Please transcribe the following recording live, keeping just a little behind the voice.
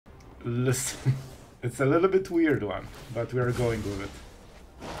Listen, it's a little bit weird one, but we are going with it.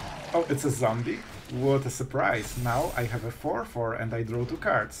 Oh, it's a zombie? What a surprise. Now I have a 4/4 and I draw 2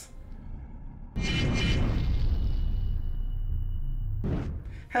 cards.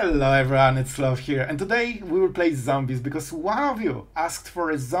 Hello everyone, it's Sloth here, and today we will play zombies because one of you asked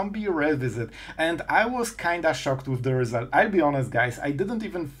for a zombie revisit, and I was kinda shocked with the result. I'll be honest guys, I didn't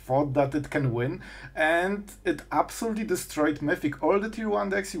even thought that it can win, and it absolutely destroyed Mythic. All the tier 1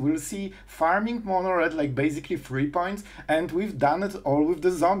 decks you will see farming mono red like basically 3 points, and we've done it all with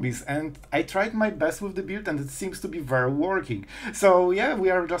the zombies, and I tried my best with the build and it seems to be very working. So yeah, we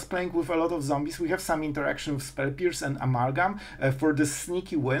are just playing with a lot of zombies. We have some interaction with Spell Pierce and Amalgam for the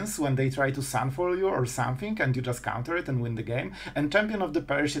sneaky wins when they try to sunfall you or something and you just counter it and win the game. And Champion of the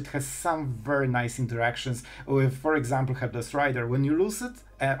Parish, it has some very nice interactions with, for example, Headless Rider. When you lose it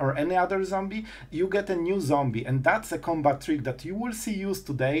or any other zombie, you get a new zombie, and that's a combat trick that you will see used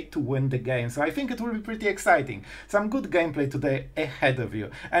today to win the game. So I think it will be pretty exciting. Some good gameplay today ahead of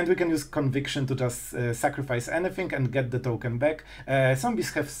you, and we can use Conviction to just sacrifice anything and get the token back.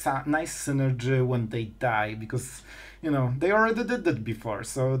 Zombies have nice synergy when they die because, you know, they already did that before,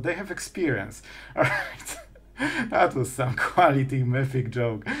 so they have experience. Alright, that was some quality Mythic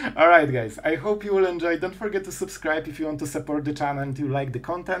joke. Alright guys, I hope you will enjoy. Don't forget to subscribe if you want to support the channel and you like the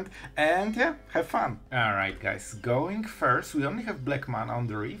content, and yeah, have fun. Alright guys, going first, we only have black mana on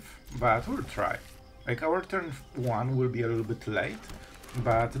the reef, but we'll try. Like our turn 1 will be a little bit late,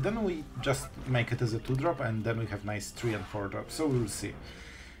 but then we just make it as a 2-drop and then we have nice 3 and 4 drops, so we'll see.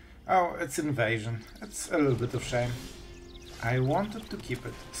 Oh, it's Invasion. It's a little bit of shame. I wanted to keep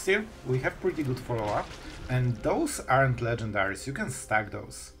it. Still, we have pretty good follow-up, and those aren't legendaries. You can stack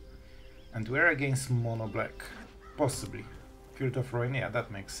those. And we're against mono black. Possibly. Field of Ruin, yeah,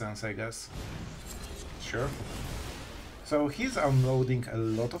 that makes sense, I guess. Sure. So he's unloading a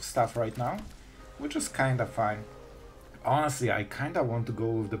lot of stuff right now, which is kinda fine. Honestly, I kinda want to go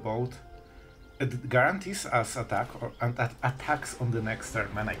with the boat. It guarantees us attack or attacks on the next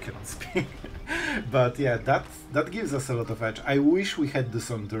turn. Man, I cannot speak. But yeah, that gives us a lot of edge. I wish we had this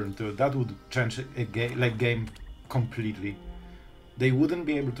on turn 2. That would change a game completely. They wouldn't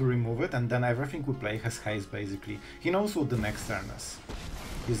be able to remove it, and then everything we play has haste basically. He knows what the next turn is.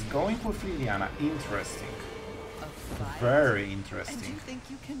 He's going with Liliana. Interesting. Very interesting. And you think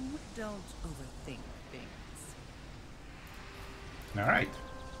you can? Don't overthink things. All right.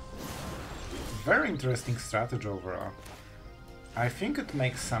 Very interesting strategy overall. I think it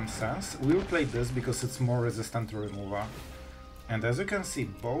makes some sense. We will play this because it's more resistant to removal. And as you can see,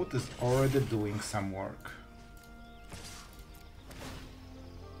 boat is already doing some work.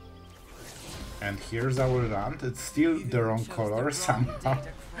 And here's our land. It's still the wrong color somehow.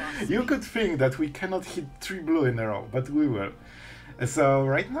 You could think that we cannot hit 3 blue in a row, but we will. So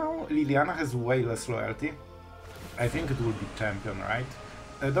right now Liliana has way less loyalty. I think it will be champion, right?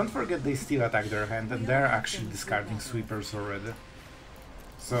 Don't forget they still attack their hand, and they're actually discarding sweepers already.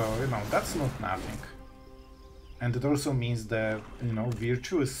 So, you know, that's not nothing. And it also means that, you know,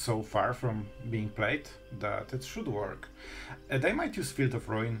 Virtue is so far from being played that it should work. They might use Field of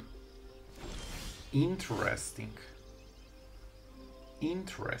Ruin. Interesting.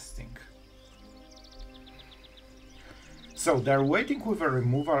 Interesting. So they're waiting with a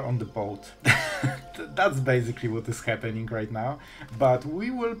removal on the boat. That's basically what is happening right now, but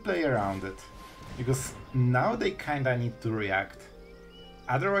we will play around it, because now they kinda need to react.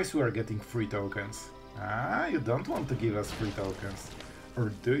 Otherwise we are getting free tokens. Ah, you don't want to give us free tokens, or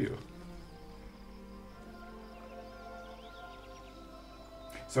do you?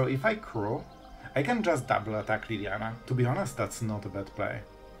 So if I crow, I can just double attack Liliana. To be honest, that's not a bad play.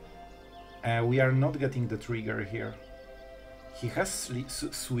 We are not getting the trigger here. He has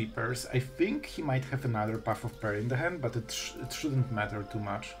sweepers. I think he might have another Path of Prayer in the hand, but it shouldn't matter too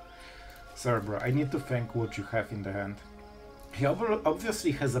much. Sorry bro, I need to think what you have in the hand. He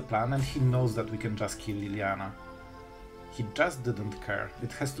obviously has a plan and he knows that we can just kill Liliana. He just didn't care.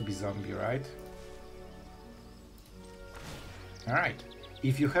 It has to be zombie, right? Alright.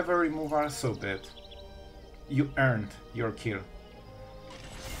 If you have a removal, so be it. You earned your kill.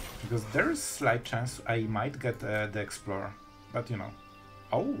 Because there is slight chance I might get the Explorer. But you know.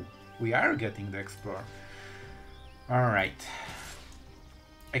 Oh, we are getting the Explorer. Alright.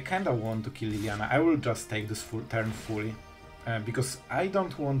 I kinda want to kill Liliana. I will just take this turn fully. Because I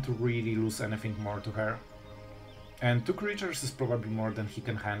don't want to really lose anything more to her. And 2 creatures is probably more than he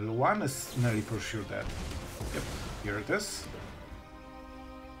can handle. 1 is nearly for sure dead. Yep, here it is.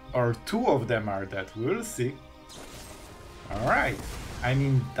 Or 2 of them are dead, we'll see. Alright, I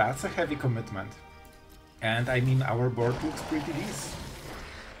mean, that's a heavy commitment. And I mean, our board looks pretty decent.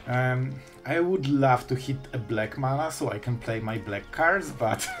 I would love to hit a black mana so I can play my black cards,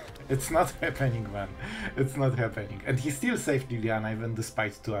 but it's not happening, man. It's not happening. And he still saved Liliana even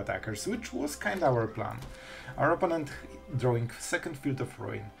despite 2 attackers, which was kinda our plan. Our opponent drawing second Field of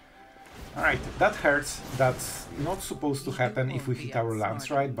Ruin. Alright, that hurts. That's not supposed to happen if we hit our lands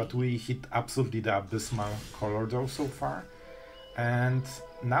right, but we hit absolutely the abysmal color draw so far. And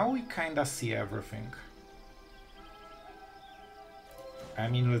now we kinda see everything. I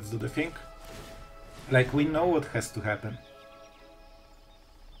mean, let's do the thing. Like, we know what has to happen.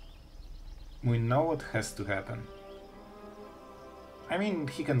 We know what has to happen. I mean,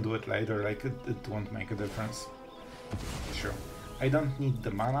 he can do it later, like, it won't make a difference. Sure. I don't need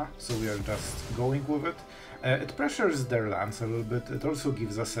the mana, so we are just going with it. It pressures their lands a little bit. It also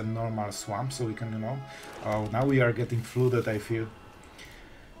gives us a normal swamp, so we can, you know... Oh, now we are getting flooded, I feel.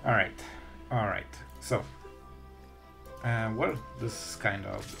 Alright. Alright. So... well, this is kind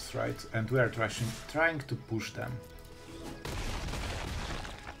of obvious, right? And we are trying to push them.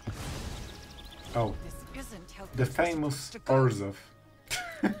 Oh, the famous Orzhov.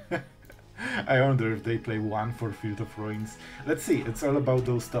 I wonder if they play 1 for Field of Ruins. Let's see, it's all about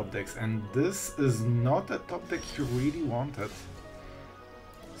those top decks, and this is not a top deck he really wanted.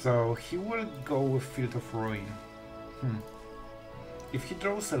 So he will go with Field of Ruin. If he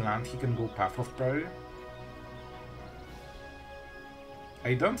draws a land, he can go Path of Prayer.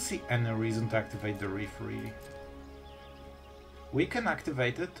 I don't see any reason to activate the Reef, really. We can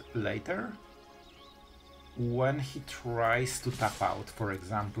activate it later, when he tries to tap out, for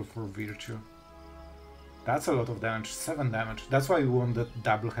example, for Virtue. That's a lot of damage, 7 damage. That's why we want that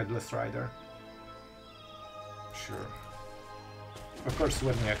double Headless Rider. Sure. Of course,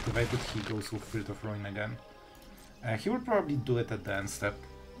 when we activate it, he goes with Field of Ruin again. He will probably do it at the end step.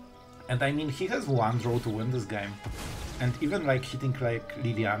 And I mean, he has 1 draw to win this game. And even like hitting like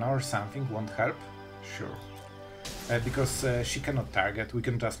Liliana or something won't help. Sure. Because she cannot target, we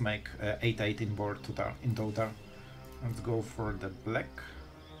can just make 8-8 in board in total. Let's go for the black.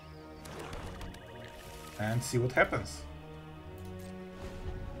 And see what happens.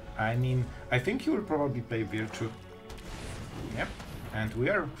 I mean, I think he will probably play Virtue. Yep. And we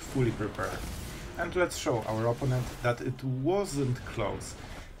are fully prepared. And let's show our opponent that it wasn't close.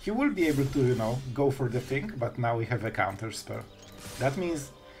 He will be able to, you know, go for the thing, but now we have a counter spell. That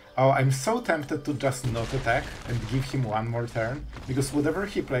means... Oh, I'm so tempted to just not attack and give him 1 more turn, because whatever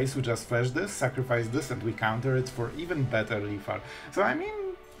he plays, we just flash this, sacrifice this, and we counter it for even better lethal. So I mean,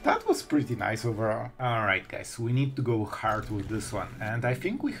 that was pretty nice overall. Alright guys, we need to go hard with this one, and I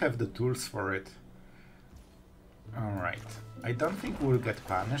think we have the tools for it. Alright, I don't think we'll get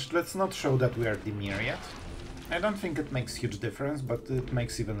punished. Let's not show that we are Dimir yet. I don't think it makes huge difference, but it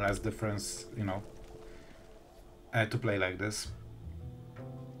makes even less difference, you know, to play like this.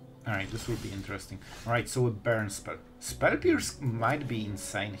 Alright, this will be interesting. Alright, so a burn spell. Spell Pierce might be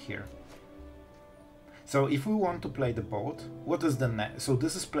insane here. So if we want to play the boat, what is the next? So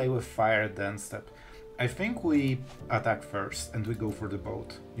this is play with fire at the end step. I think we attack first and we go for the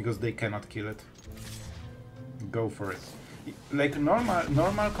boat, because they cannot kill it. Go for it. Like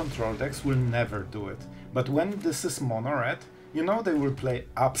normal control decks will never do it. But when this is mono red, you know they will play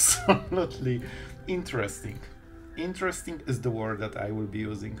absolutely interesting. Interesting is the word that I will be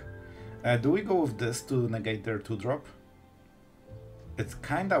using. Do we go with this to negate their 2-drop? It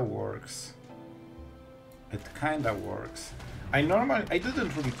kinda works. It kinda works. I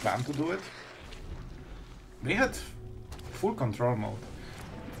didn't really plan to do it. They had full control mode.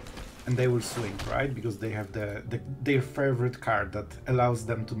 And they will swing, right? Because they have their favorite card that allows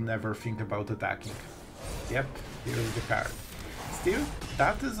them to never think about attacking. Yep, here is the card. Still,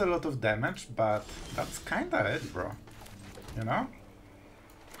 that is a lot of damage, but that's kinda it, bro. You know?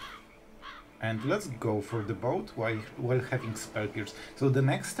 And let's go for the boat while having Spell Pierce. So the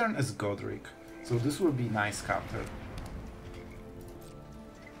next turn is Godric. So this will be nice counter.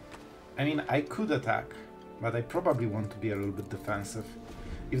 I mean, I could attack, but I probably want to be a little bit defensive.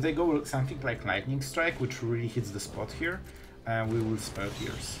 If they go something like Lightning Strike, which really hits the spot here, we will Spell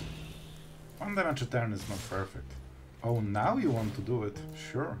Pierce. 1 damage a turn is not perfect. Oh, now you want to do it?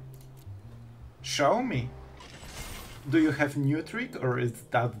 Sure. Show me! Do you have new trick, or is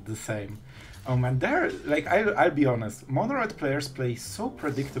that the same? Oh man, like, I'll be honest, mono red players play so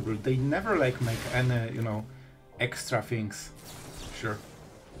predictable, they never like make any, you know, extra things. Sure.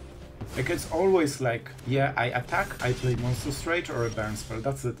 Like, it's always like, yeah, I attack, I play Monstrous Rage or a Burn spell,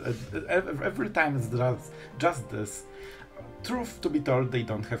 that's it. Every time it's just this. Truth to be told, they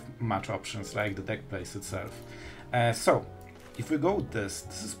don't have much options, like the deck plays itself. So, if we go this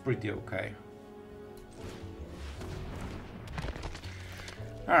is pretty okay.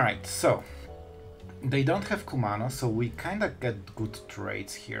 Alright, so they don't have Kumano, so we kinda get good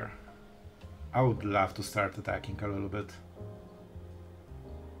trades here. I would love to start attacking a little bit.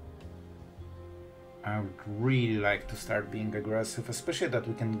 I would really like to start being aggressive, especially that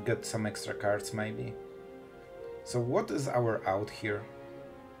we can get some extra cards maybe. So what is our out here?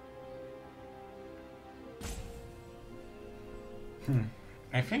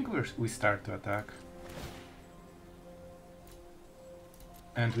 I think we start to attack.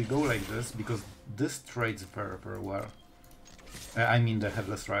 And we go like this because this trades very, very well. I mean the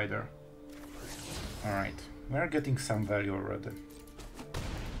Headless Rider. Alright, we are getting some value already.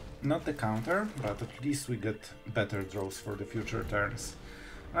 Not the counter, but at least we get better draws for the future turns.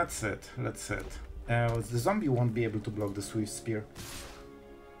 That's it, that's it. The zombie won't be able to block the Swift Spear.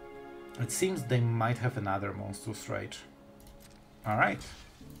 It seems they might have another Monstrous Rage. Alright,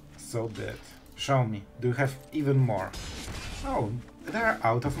 so be it. Show me, do you have even more? Oh, they're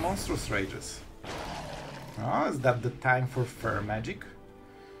out of Monstrous Rages. Oh, is that the time for Fair Magic?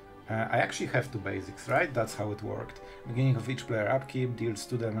 I actually have 2 basics, right? That's how it worked. Beginning of each player upkeep deals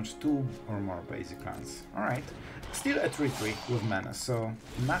 2 damage, 2 or more basic lands. Alright. Still a 3-3 with mana, so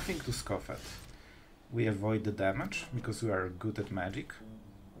nothing to scoff at. We avoid the damage, because we are good at magic.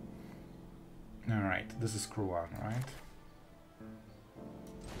 Alright, this is crew 1, right?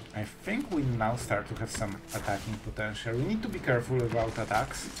 I think we now start to have some attacking potential. We need to be careful about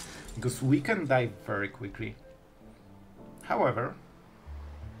attacks, because we can die very quickly. However,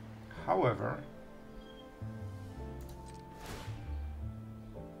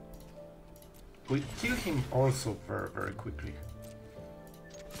 we kill him also very, very quickly.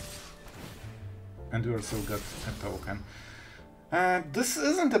 And we also got a token. This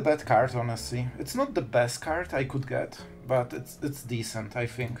isn't a bad card, honestly. It's not the best card I could get, but it's decent, I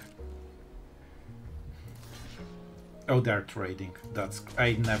think. Oh, they're trading.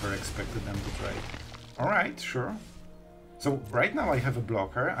 I never expected them to trade. Alright, sure. So right now I have a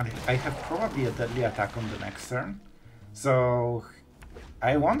blocker, and I have probably a deadly attack on the next turn. So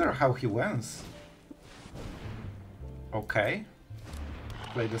I wonder how he wins. Okay.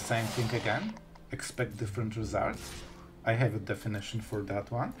 Play the same thing again. Expect different results. I have a definition for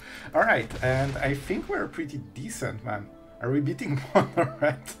that one. Alright, and I think we're pretty decent, man. Are we beating mono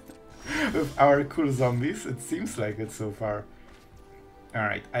red with our cool zombies? It seems like it so far.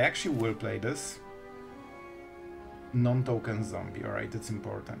 Alright, I actually will play this. Non-token zombie, alright, it's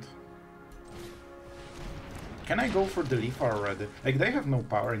important. Can I go for the Leaf already? Like, they have no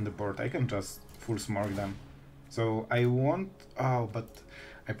power in the board, I can just full smorg them. So I want... oh, but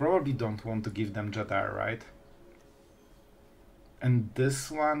I probably don't want to give them Jadar, right? And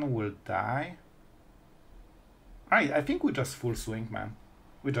this one will die. Alright, I think we just full swing, man.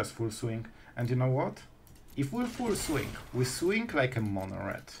 We just full swing. And you know what? If we full swing, we swing like a mono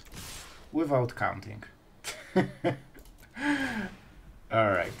red. Without counting.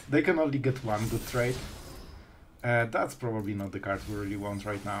 Alright, they can only get one good trade. That's probably not the card we really want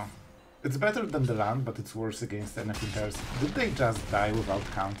right now. It's better than the land, but it's worse against anything else. Did they just die without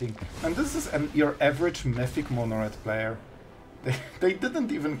counting? And this is your average Mythic mono red player. They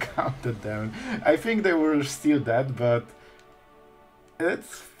didn't even count it down. I think they were still dead, but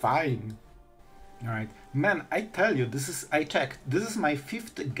it's fine. Alright, man, I tell you, I checked, this is my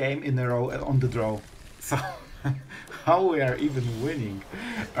 5th game in a row on the draw. So, how we are even winning?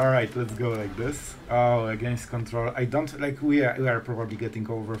 Alright, let's go like this. Oh, against control. I don't, like, we are probably getting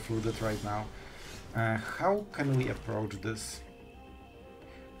overflooded right now. How can we approach this?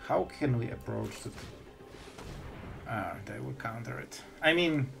 How can we approach it? They will counter it. I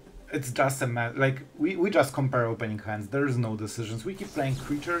mean, it's just a like, we just compare opening hands. There is no decisions. We keep playing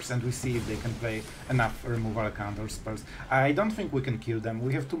creatures and we see if they can play enough removal counter spells. I don't think we can kill them.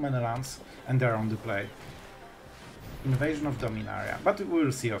 We have too many lands and they're on the play. Invasion of Dominaria. But we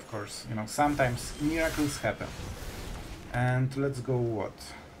will see, of course. You know, sometimes miracles happen. And let's go what?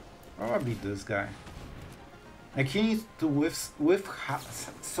 Probably this guy. Like, he needs to whiff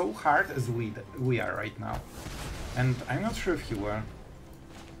so hard as we are right now. And I'm not sure if he will.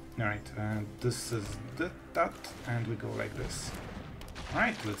 Alright, this is that, and we go like this.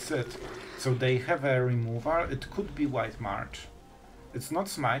 Alright, that's it. So they have a removal. It could be White March. It's not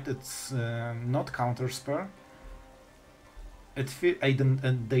Smite, it's not Counterspell. They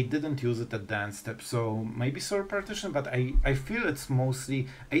didn't use it at the end step, so maybe Soul Partition, but I feel it's mostly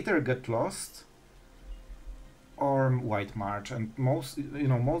either Get Lost or White March, and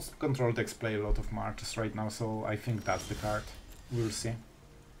most control decks play a lot of marches right now, so I think that's the card. We'll see.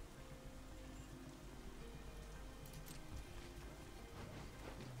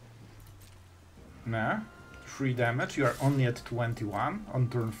 Nah, 3 damage. You are only at 21 on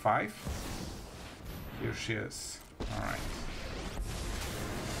turn 5. Here she is. Alright.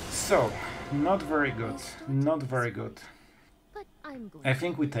 So, not very good. Not very good. I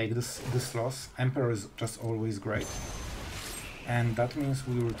think we take this loss. Emperor is just always great. And that means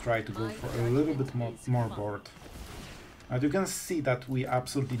we will try to go for a little bit more board. You can see that we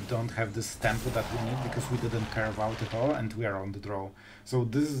absolutely don't have this tempo that we need because we didn't carve out at all and we are on the draw. So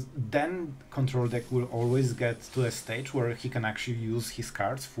then control deck will always get to a stage where he can actually use his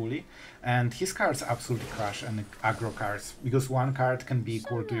cards fully, and his cards absolutely crush and aggro cards because one card can be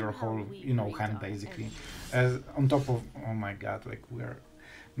equal to your whole, you know, hand basically. On top of, oh my god, like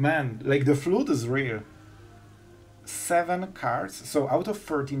man, like the flute is real. 7 cards, so out of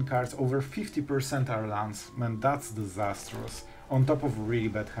 13 cards, over 50% are lands. Man, that's disastrous. On top of really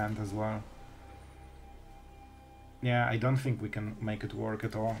bad hand as well. Yeah, I don't think we can make it work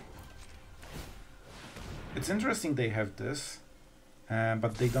at all. It's interesting they have this,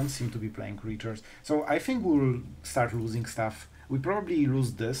 but they don't seem to be playing creatures. So I think we'll start losing stuff. We probably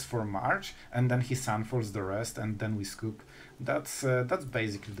lose this for March, and then he Sunforce the rest, and then we scoop. That's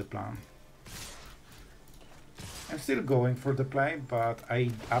basically the plan. I'm still going for the play, but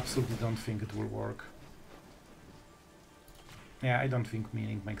I absolutely don't think it will work. Yeah, I don't think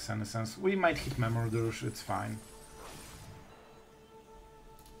milling makes any sense. We might hit Memory-Douche, it's fine.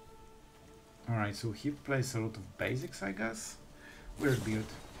 Alright, so he plays a lot of basics, I guess. Weird build.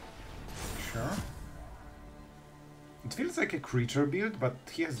 Sure. It feels like a creature build, but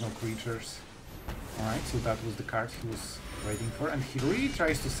he has no creatures. Alright, so that was the card he was waiting for, and he really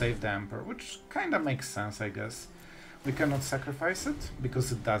tries to save the Emperor, which kinda makes sense, I guess. We cannot sacrifice it,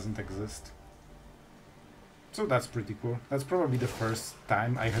 because it doesn't exist. So that's pretty cool. That's probably the first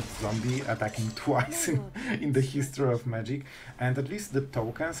time I had zombie attacking twice in the history of Magic, and at least the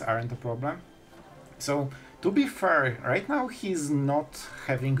tokens aren't a problem. So, to be fair, right now he's not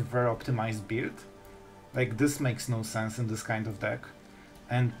having very optimized build. Like, this makes no sense in this kind of deck.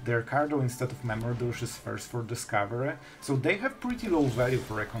 And their Cardo instead of Memory-Douche is first for Discovery, so they have pretty low value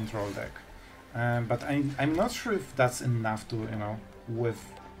for a control deck. But I'm not sure if that's enough to, you know, with...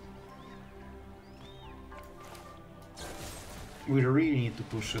 We really need to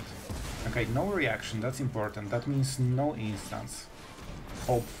push it. Okay, no reaction, that's important. That means no instance.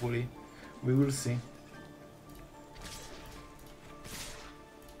 Hopefully. We will see.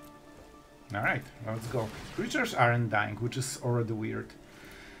 Alright, let's go. Creatures aren't dying, which is already weird.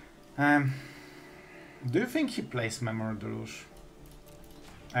 Do you think he plays Memory-Douche?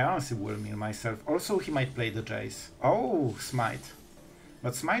 I honestly will mill myself. Also, he might play the Jace. Oh, Smite.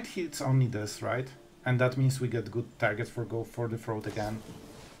 But Smite hits only this, right? And that means we get good target for go for the throat again.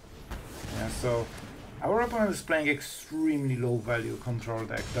 Yeah, so our opponent is playing extremely low value control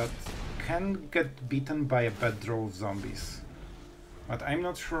deck that can get beaten by a bad draw of zombies. But I'm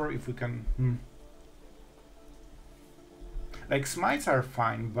not sure if we can... Like, Smites are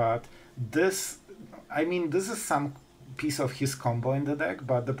fine, but this... I mean, this is some piece of his combo in the deck,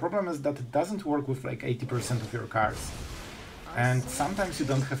 but the problem is that it doesn't work with like 80% of your cards. And sometimes you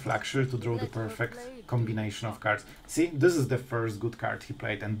don't have luxury to draw the perfect combination of cards. See, this is the first good card he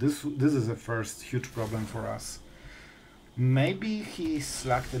played, and this is the first huge problem for us. Maybe he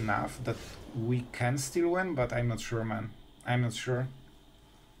slacked enough that we can still win, but I'm not sure, man. I'm not sure.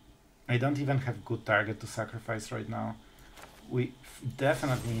 I don't even have good target to sacrifice right now. We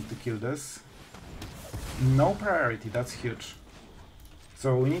definitely need to kill this. No priority, that's huge.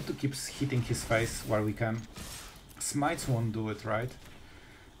 So we need to keep hitting his face while we can. Smites won't do it, right?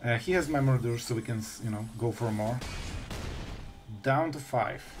 He has Memory-Douche, so we can, you know, go for more. Down to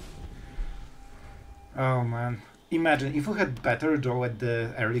 5. Oh man. Imagine, if we had better draw at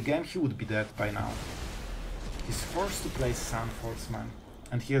the early game, he would be dead by now. He's forced to play Sunforce, man.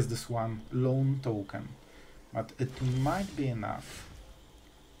 And he has this one lone token. But it might be enough.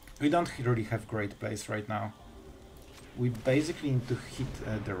 We don't really have great plays right now. We basically need to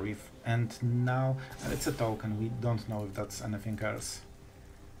hit the Reef, and now it's a token, we don't know if that's anything else.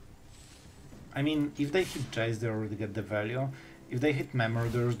 I mean, if they hit Jace, they already get the value. If they hit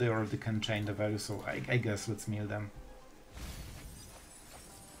Memory-Douche, they already can change the value, so I guess let's mill them.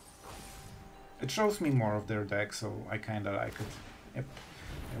 It shows me more of their deck, so I kinda like it. Yep,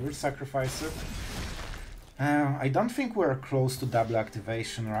 I will sacrifice it. I don't think we're close to double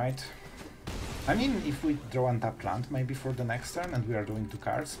activation, right? I mean, if we draw untapped land maybe for the next turn and we are doing 2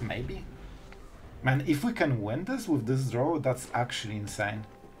 cards, maybe? Man, if we can win this with this draw, that's actually insane.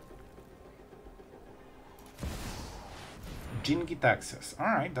 Jingi Taxes.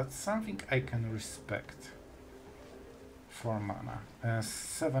 Alright, that's something I can respect. 4 mana.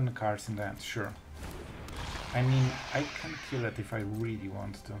 7 cards in the end, sure. I mean, I can kill it if I really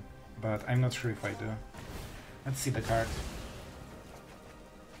want to, but I'm not sure if I do. Let's see the card.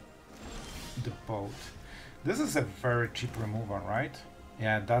 The boat. This is a very cheap removal, right?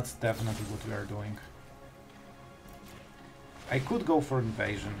 Yeah, that's definitely what we are doing. I could go for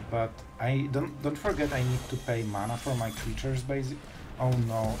invasion, but I don't forget I need to pay mana for my creatures basic. Oh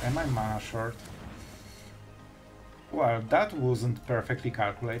no, am I mana short? Well, that wasn't perfectly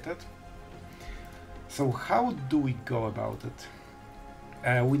calculated. So how do we go about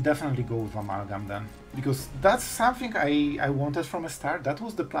it? We definitely go with Amalgam then, because that's something I wanted from the start. That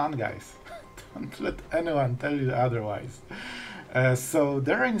was the plan, guys. Don't let anyone tell you otherwise. So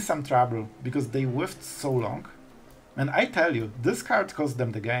they're in some trouble because they whiffed so long. And I tell you, this card cost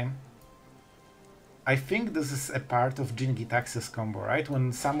them the game. I think this is a part of Jin-Gitaxi's combo, right?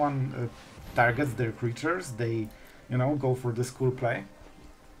 When someone targets their creatures, they, you know, go for this cool play.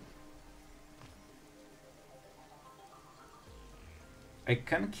 I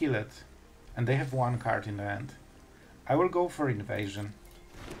can kill it, and they have one card in the end. I will go for invasion.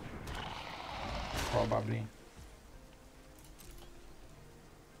 Probably.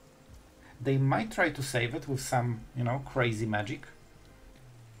 They might try to save it with some, you know, crazy magic.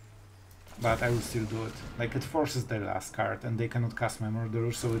 But I will still do it. Like, it forces their last card and they cannot cast my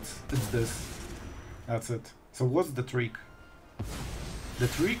murderer, so it's this. That's it. So what's the trick? The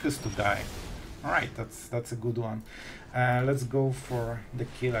trick is to die. Alright, that's a good one. Let's go for the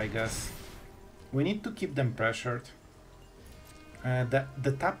kill, I guess. We need to keep them pressured.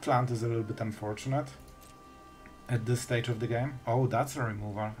 The tap plant is a little bit unfortunate at this stage of the game. Oh, that's a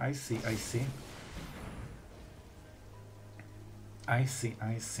removal. I see, I see. I see,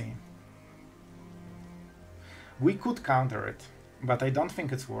 I see. We could counter it, but I don't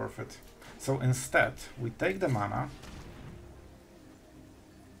think it's worth it. So instead, we take the mana.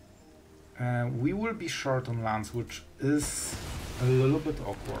 We will be short on lands, which is a little bit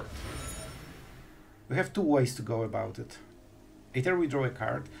awkward. We have two ways to go about it. Either we draw a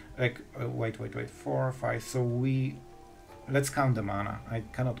card, like, wait, 4, 5, so we... Let's count the mana. I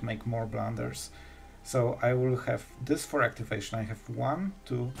cannot make more blunders. So I will have this for activation. I have 1,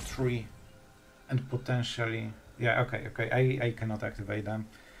 2, 3, and potentially... Yeah, okay, I cannot activate them.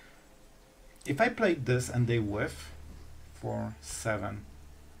 If I played this and they whiff for 7,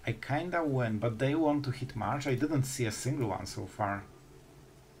 I kinda win, but they want to hit March. I didn't see a single one so far.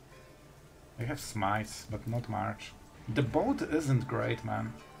 I have smites, but not March. The boat isn't great,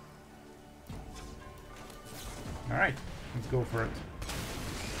 man. Alright, let's go for it.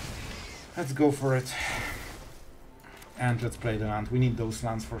 Let's go for it. And let's play the land. We need those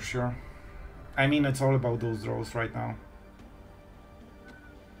lands for sure. I mean, it's all about those draws right now.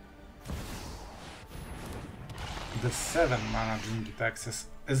 The 7 mana Jin-Gitaxis.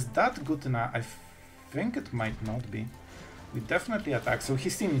 Is that good enough? I think it might not be. We definitely attack, so he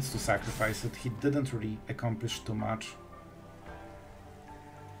still needs to sacrifice it. He didn't really accomplish too much.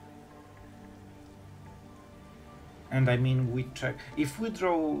 And I mean, we check. If we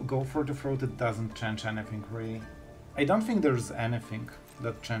go for the throat, it doesn't change anything really. I don't think there's anything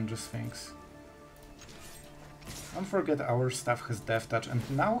that changes things. Don't forget our stuff has Death Touch, and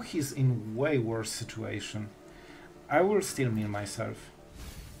now he's in way worse situation. I will still mill myself.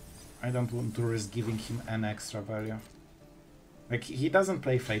 I don't want to risk giving him an extra value. Like, he doesn't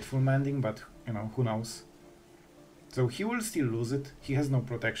play Fateful Mending, but, you know, who knows. So he will still lose it. He has no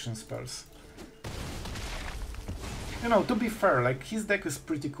protection spells. You know, to be fair, like, his deck is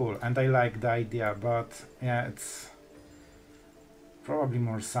pretty cool, and I like the idea, but, yeah, it's... probably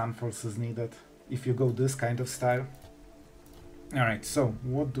more Sunfalls is needed, if you go this kind of style. Alright, so,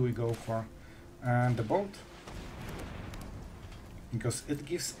 what do we go for? The boat. Because it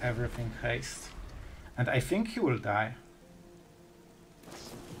gives everything haste. And I think he will die.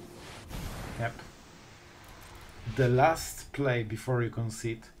 Yep. The last play before you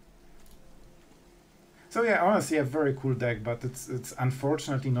concede. So yeah, honestly, a very cool deck, but it's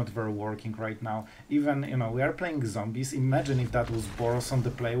unfortunately not very working right now. Even, you know, we are playing zombies. Imagine if that was Boros on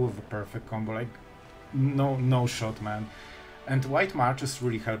the play with a perfect combo. Like, no shot, man. And White Marches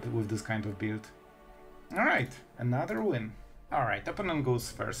really help with this kind of build. Alright, another win. Alright, opponent goes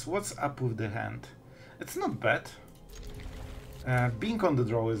first. What's up with the hand? It's not bad. Being on the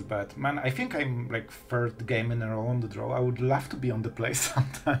draw is bad. Man, I think I'm like third game in a row on the draw. I would love to be on the play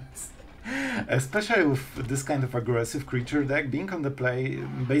sometimes. Especially with this kind of aggressive creature deck. Being on the play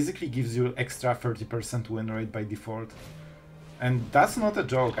basically gives you extra 30% win rate by default. And that's not a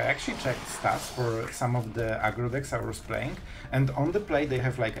joke. I actually checked stats for some of the aggro decks I was playing, and on the play they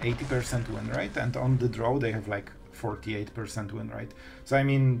have like 80% win rate, and on the draw they have like 48% win rate. So I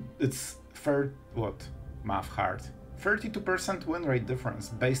mean, it's Math hard. 32% win rate difference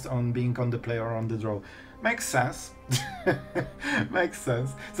based on being on the play or on the draw. Makes sense. Makes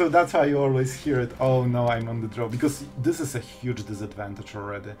sense. So that's why you always hear it, oh no, I'm on the draw, because this is a huge disadvantage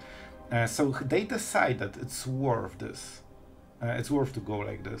already. So they decided it's worth this. It's worth to go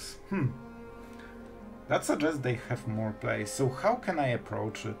like this. That suggests they have more plays. So how can I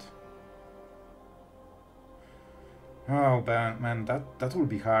approach it? Oh man, that will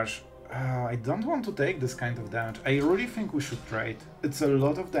be harsh. I don't want to take this kind of damage. I really think we should trade. It's a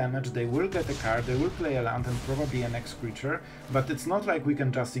lot of damage, they will get a card, they will play a land and probably an X creature, but it's not like we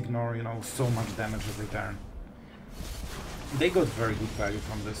can just ignore, you know, so much damage every turn. They got very good value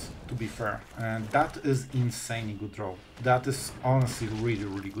from this, to be fair, and that is insanely good draw. That is honestly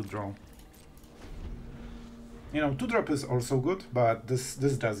really good draw. You know, 2-drop is also good, but this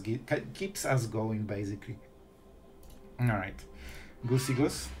just keeps us going, basically. Alright, Goosey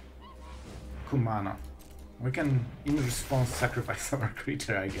Goose. Kumano. We can, in response, sacrifice our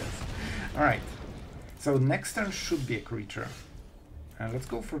creature, I guess. Alright, so next turn should be a creature. Let's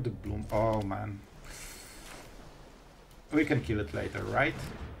go for the bloom. Oh man. We can kill it later, right?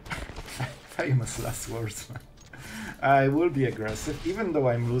 Famous last words, man. I will be aggressive, even though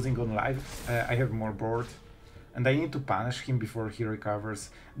I'm losing on life. I have more board, and I need to punish him before he recovers.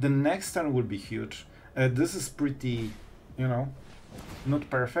 The next turn will be huge. This is pretty, you know, not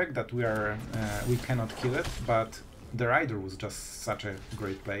perfect that we cannot kill it, but the Rider was just such a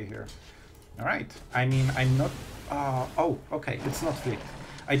great play here. Alright, I mean, I'm not... oh, okay, it's not flipped.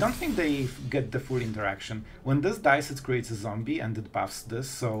 I don't think they get the full interaction. When this dies, it creates a zombie and it buffs this,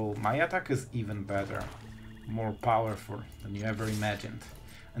 so my attack is even better. More powerful than you ever imagined.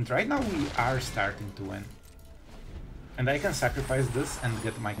 And right now we are starting to win. And I can sacrifice this and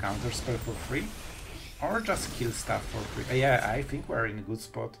get my counter spell for free. Or just kill stuff for free. Yeah, I think we're in a good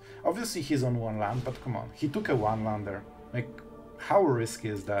spot. Obviously he's on 1 land, but come on. He took a 1-lander. Like, how risky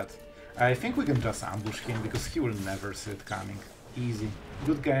is that? I think we can just ambush him, because he will never see it coming. Easy.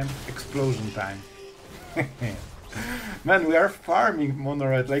 Good game. Explosion time. Man, we are farming Mono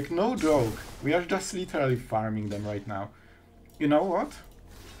Red, like no joke. We are just literally farming them right now. You know what?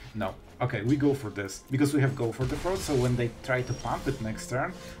 No. Okay, we go for this, because we have Go for the Fraud, so when they try to pump it next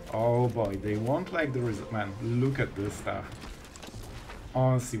turn, oh boy, they won't like the result. Man, look at this stuff.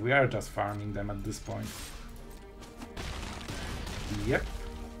 Honestly, we are just farming them at this point. Yep.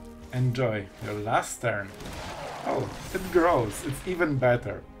 Enjoy your last turn. Oh, it grows, it's even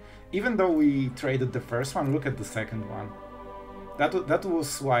better. Even though we traded the first one, look at the second one. That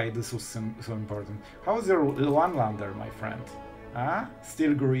was why this was so important. How's your 1-lander, my friend? Ah,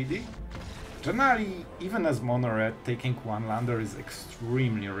 still greedy? Generally, even as Mono Red, taking 1-lander is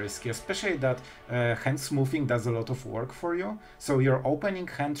extremely risky, especially that hand smoothing does a lot of work for you, so your opening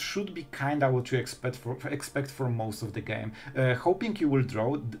hand should be kinda what you expect for most of the game. Hoping you will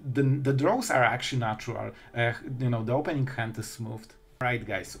draw, the draws are actually natural, you know, the opening hand is smoothed. Right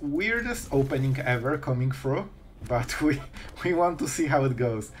guys, weirdest opening ever coming through, but we want to see how it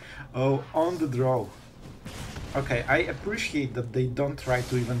goes. Oh, on the draw. Okay, I appreciate that they don't try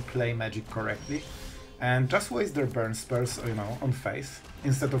to even play Magic correctly and just waste their burn spells, you know, on face,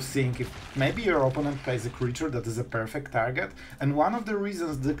 instead of seeing if maybe your opponent plays a creature that is a perfect target. And one of the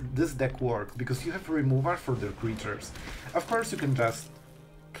reasons this deck works, because you have removal for their creatures. Of course, you can just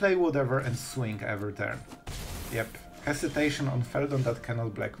play whatever and swing every turn. Yep, hesitation on Feldon that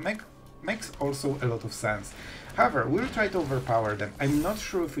cannot black makes also a lot of sense. However, we'll try to overpower them. I'm not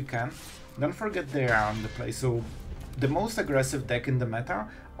sure if we can. Don't forget they are on the play, so the most aggressive deck in the meta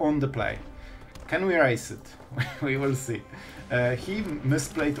on the play. Can we race it? We will see. He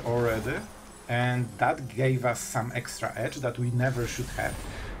misplayed already, and that gave us some extra edge that we never should have.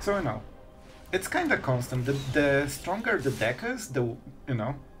 So, you know, it's kind of constant. The stronger the deck is,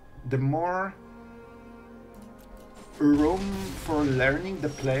 the more room for learning the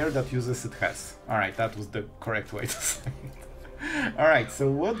player that uses it has. Alright, that was the correct way to say it. Alright, so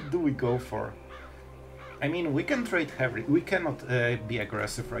what do we go for? I mean, we can trade heavily. We cannot be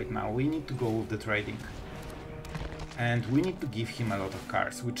aggressive right now. We need to go with the trading. And we need to give him a lot of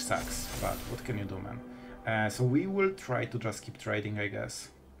cards, which sucks. But what can you do, man? So we will try to just keep trading, I guess.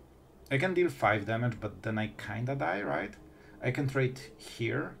 I can deal 5 damage, but then I kinda die, right? I can trade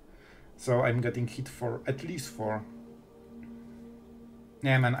here. So I'm getting hit for at least 4.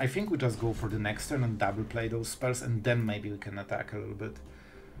 Yeah, man, I think we just go for the next turn and double play those spells, and then maybe we can attack a little bit.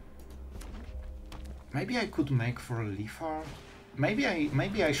 Maybe I could make for a Lethal. Maybe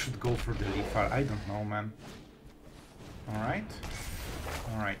I should go for the Lethal. I don't know, man. Alright.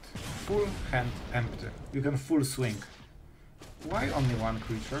 Alright. Full hand empty. You can full swing. Why only 1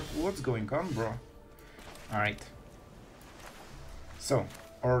 creature? What's going on, bro? Alright. So,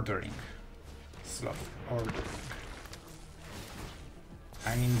 ordering. Sloth, ordering.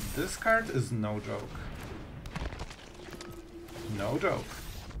 I mean, this card is no joke. No joke.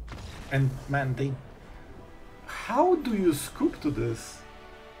 And man, they... How do you scoop to this?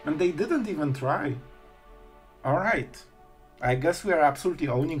 And they didn't even try. Alright. I guess we are absolutely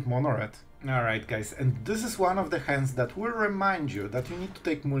owning Monored. Alright guys, and this is one of the hands that will remind you that you need to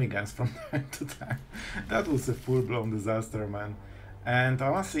take mulligans from time to time. That was a full-blown disaster, man. And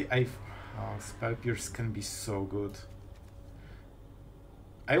honestly, oh, Spell Pierce can be so good.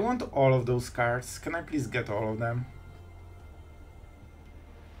 I want all of those cards. Can I please get all of them?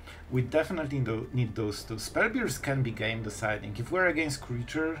 We definitely need those two. Spell Pierce can be game deciding. If we're against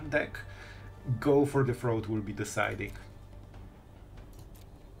creature deck, Go for the Throat will be deciding.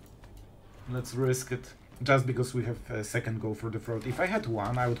 Let's risk it, just because we have a second Go for the Throat. If I had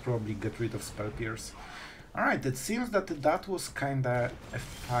one, I would probably get rid of Spell Pierce. Alright, it seems that that was kinda a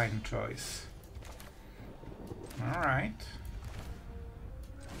fine choice. Alright.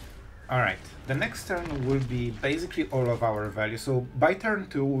 Alright, the next turn will be basically all of our value. So by turn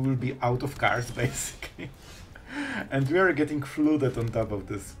 2 we will be out of cards, basically. And we are getting flooded on top of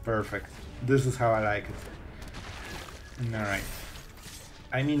this. Perfect. This is how I like it. Alright.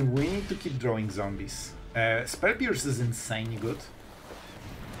 I mean, we need to keep drawing zombies. Spell Pierce is insanely good.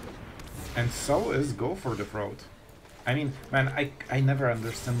 And so is Go for the Throat. I mean, man, I never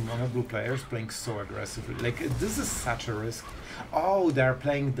understand mono blue players playing so aggressively. Like, this is such a risk. Oh, they're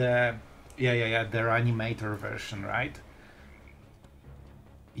playing the... Yeah, the reanimator version, right?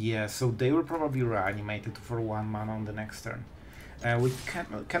 Yeah, so they will probably reanimate it for 1 mana on the next turn. We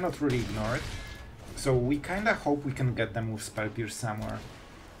cannot really ignore it. So we kinda hope we can get them with Spell Pierce somewhere.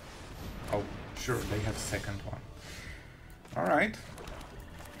 Oh, sure, they have second one. Alright.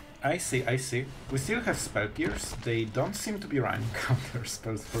 I see. We still have Spell Pierce. They don't seem to be running counter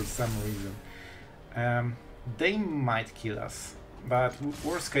spells for some reason. They might kill us, but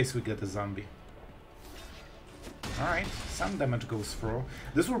worst case we get a zombie. Alright, some damage goes through.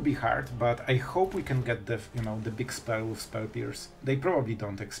 This will be hard, but I hope we can get the, you know, the big spell with Spell Pierce. They probably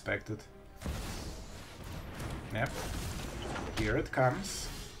don't expect it. Yep. Here it comes.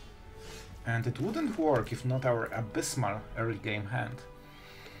 And it wouldn't work if not our abysmal early game hand.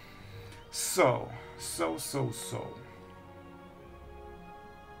 So.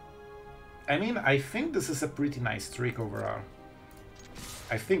 I mean, I think this is a pretty nice trick overall.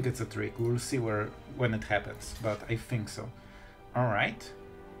 I think it's a trick. We'll see when it happens, but I think so. Alright.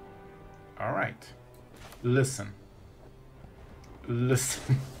 Alright. Listen. It's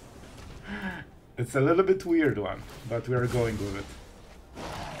a little bit weird one, but we are going with it.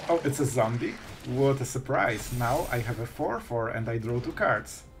 Oh, it's a zombie? What a surprise. Now I have a 4/4 and I draw 2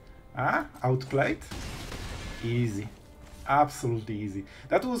 cards. Ah, outplayed? Easy. Absolutely easy.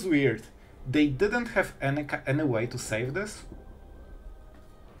 That was weird. They didn't have any way to save this.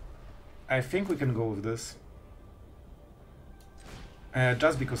 I think we can go with this.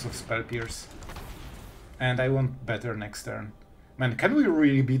 Just because of Spell Pierce. And I want better next turn. Man, can we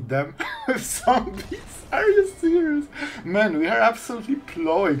really beat them with zombies? Are you serious? Man, we are absolutely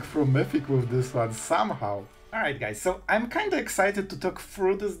plowing through Mythic with this one, somehow. Alright guys, so I'm kinda excited to talk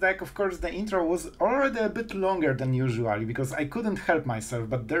through this deck. Of course, the intro was already a bit longer than usually, because I couldn't help myself,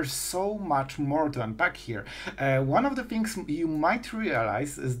 but there's so much more to unpack here. One of the things you might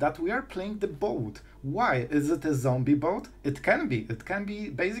realize is that we are playing the boat. Why? Is it a zombie boat? It can be. It can be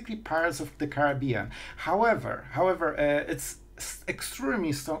basically Pirates of the Caribbean. However, it's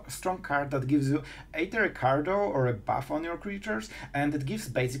extremely strong card that gives you either a cardo or a buff on your creatures, and it gives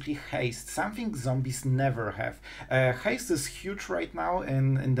basically haste, something zombies never have. Haste is huge right now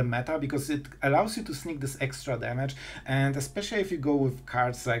in the meta because it allows you to sneak this extra damage, and especially if you go with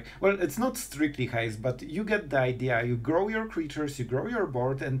cards like, well, it's not strictly haste, but you get the idea. You grow your creatures, you grow your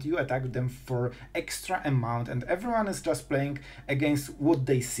board, and you attack them for extra amount, and everyone is just playing against what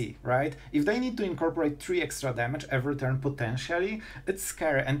they see, right? If they need to incorporate 3 extra damage every turn potentially, it's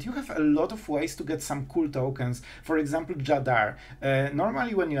scary, and you have a lot of ways to get some cool tokens. For example, Jadar.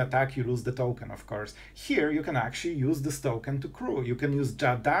 Normally when you attack you lose the token, of course. Here you can actually use this token to crew. You can use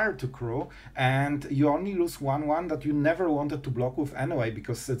Jadar to crew, and you only lose 1/1 that you never wanted to block with anyway,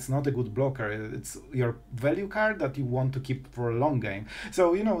 because it's not a good blocker. It's your value card that you want to keep for a long game.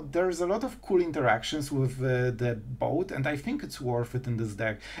 So, you know, there's a lot of cool interactions with the boat, and I think it's worth it in this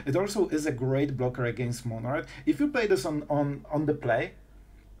deck. It also is a great blocker against Monored. If you play this on the play,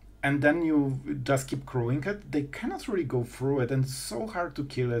 and then you just keep crewing it, they cannot really go through it, and it's so hard to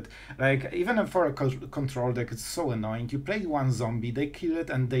kill it. Like, even for a control deck, it's so annoying. You play one zombie, they kill it,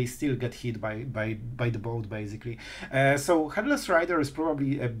 and they still get hit by the boat, basically. So Headless Rider is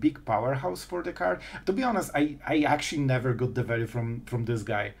probably a big powerhouse for the card. To be honest, I actually never got the value from this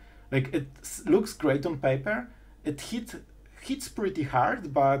guy. Like, it looks great on paper, it hits pretty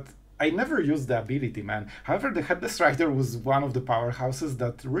hard, but I never used the ability, man. However, the Headless Rider was one of the powerhouses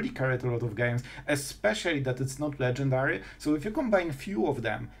that really carried a lot of games, especially that it's not legendary. So if you combine few of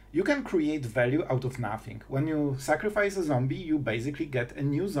them, you can create value out of nothing. When you sacrifice a zombie, you basically get a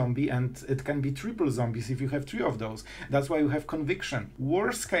new zombie, and it can be triple zombies if you have 3 of those. That's why you have conviction.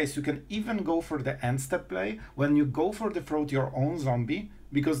 Worst case, you can even go for the end step play when you go for the throat your own zombie,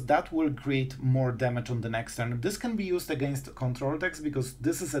 because that will create more damage on the next turn. This can be used against control decks because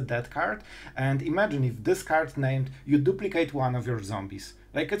this is a dead card, and imagine if this card named you duplicate one of your zombies.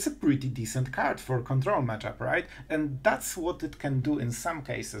 Like, it's a pretty decent card for control matchup, right? And that's what it can do in some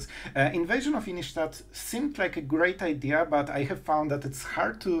cases. Invasion of Innistrad seemed like a great idea, but I have found that it's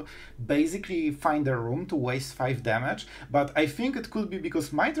hard to basically find a room to waste 5 damage. But I think it could be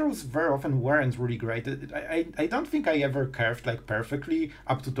because my draws very often weren't really great. I don't think I ever curved like perfectly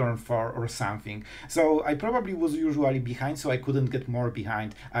up to turn 4 or something. So I probably was usually behind, so I couldn't get more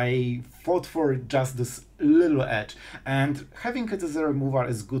behind. I fought for just this little edge, and having it as a removal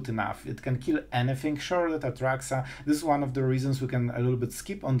is good enough. It can kill anything, sure, that Atraxa. This is one of the reasons we can a little bit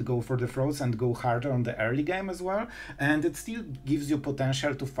skip on the go for the throats and go harder on the early game as well, and it still gives you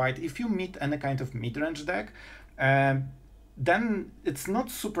potential to fight if you meet any kind of mid-range deck. Then it's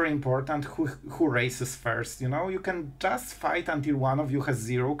not super important who races first, you know? You can just fight until one of you has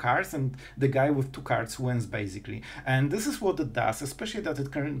 0 cards and the guy with 2 cards wins, basically. And this is what it does, especially that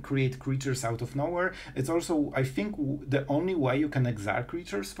it can create creatures out of nowhere. It's also, I think, the only way you can exile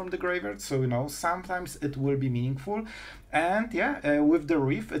creatures from the graveyard, so, you know, sometimes it will be meaningful. And yeah, with the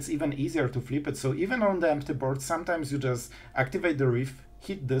Reef, it's even easier to flip it. So even on the empty board, sometimes you just activate the Reef,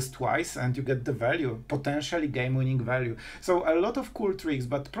 hit this twice, and you get the value, potentially game-winning value. So a lot of cool tricks,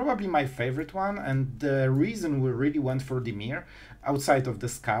 but probably my favorite one, and the reason we really went for Dimir, outside of the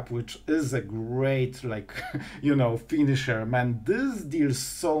Skaab, which is a great, like, you know, finisher, man. This deals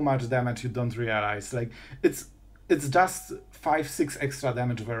so much damage you don't realize. Like, it's just 5-6 extra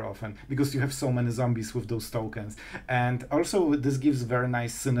damage very often because you have so many zombies with those tokens. And also this gives very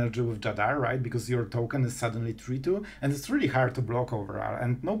nice synergy with Jadar, right? Because your token is suddenly 3-2 and it's really hard to block overall,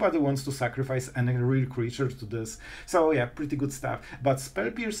 and nobody wants to sacrifice any real creature to this. So yeah, pretty good stuff. But Spell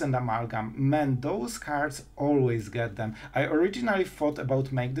Pierce and Amalgam, man, those cards always get them. I originally thought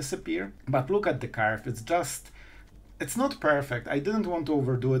about make this appear, but look at the curve, it's not perfect. I didn't want to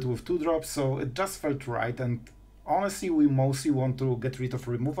overdo it with 2 drops, so it just felt right. And honestly, we mostly want to get rid of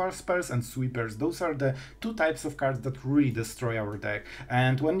removal spells and sweepers. Those are the 2 types of cards that really destroy our deck.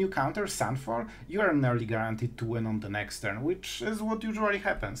 And when you counter Sunfall, you are nearly guaranteed to win on the next turn, which is what usually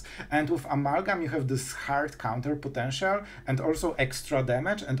happens. And with Amalgam, you have this hard counter potential and also extra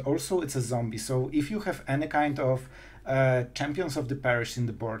damage, and also it's a zombie. So if you have any kind of Champions of the Parish in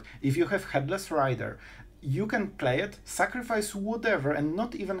the board, if you have Headless Rider, you can play it, sacrifice whatever, and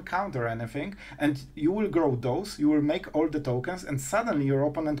not even counter anything, and you will grow those, you will make all the tokens, and suddenly your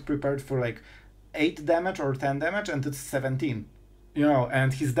opponent prepared for like 8 damage or 10 damage, and it's 17. You know,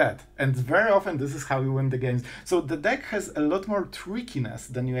 and he's dead. And very often this is how you win the games. So the deck has a lot more trickiness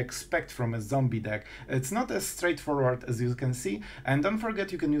than you expect from a zombie deck. It's not as straightforward as you can see. And don't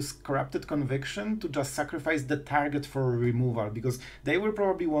forget, you can use Corrupted Conviction to just sacrifice the target for removal, because they will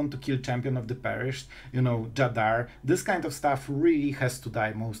probably want to kill Champion of the Perished, you know, Jadar. This kind of stuff really has to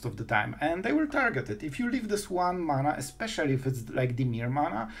die most of the time, and they will target it. If you leave this 1 mana, especially if it's like Dimir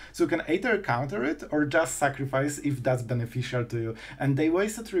mana, so you can either counter it or just sacrifice if that's beneficial to you. And they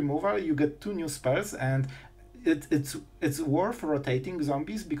wasted removal, you get 2 new spells, and it's worth rotating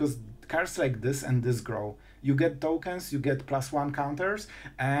zombies because cards like this and this grow. You get tokens, you get +1 counters,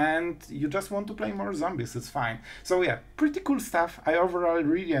 and you just want to play more zombies, it's fine. So yeah, pretty cool stuff. I overall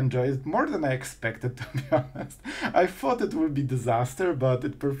really enjoyed it, more than I expected, to be honest. I thought it would be disaster, but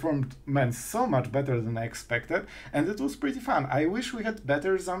it performed, man, so much better than I expected, and it was pretty fun. I wish we had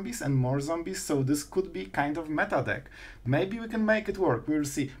better zombies and more zombies, so this could be kind of meta deck. Maybe we can make it work, we'll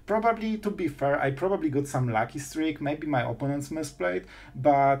see. Probably, to be fair, I probably got some lucky streak, maybe my opponents misplayed,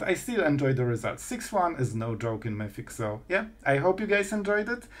 but I still enjoy the result. 6-1 is no joke in Mythic, so yeah, I hope you guys enjoyed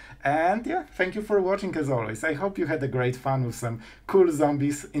it, and yeah, thank you for watching as always. I hope you had a great fun with some cool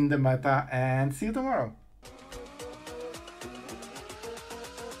zombies in the meta, and see you tomorrow.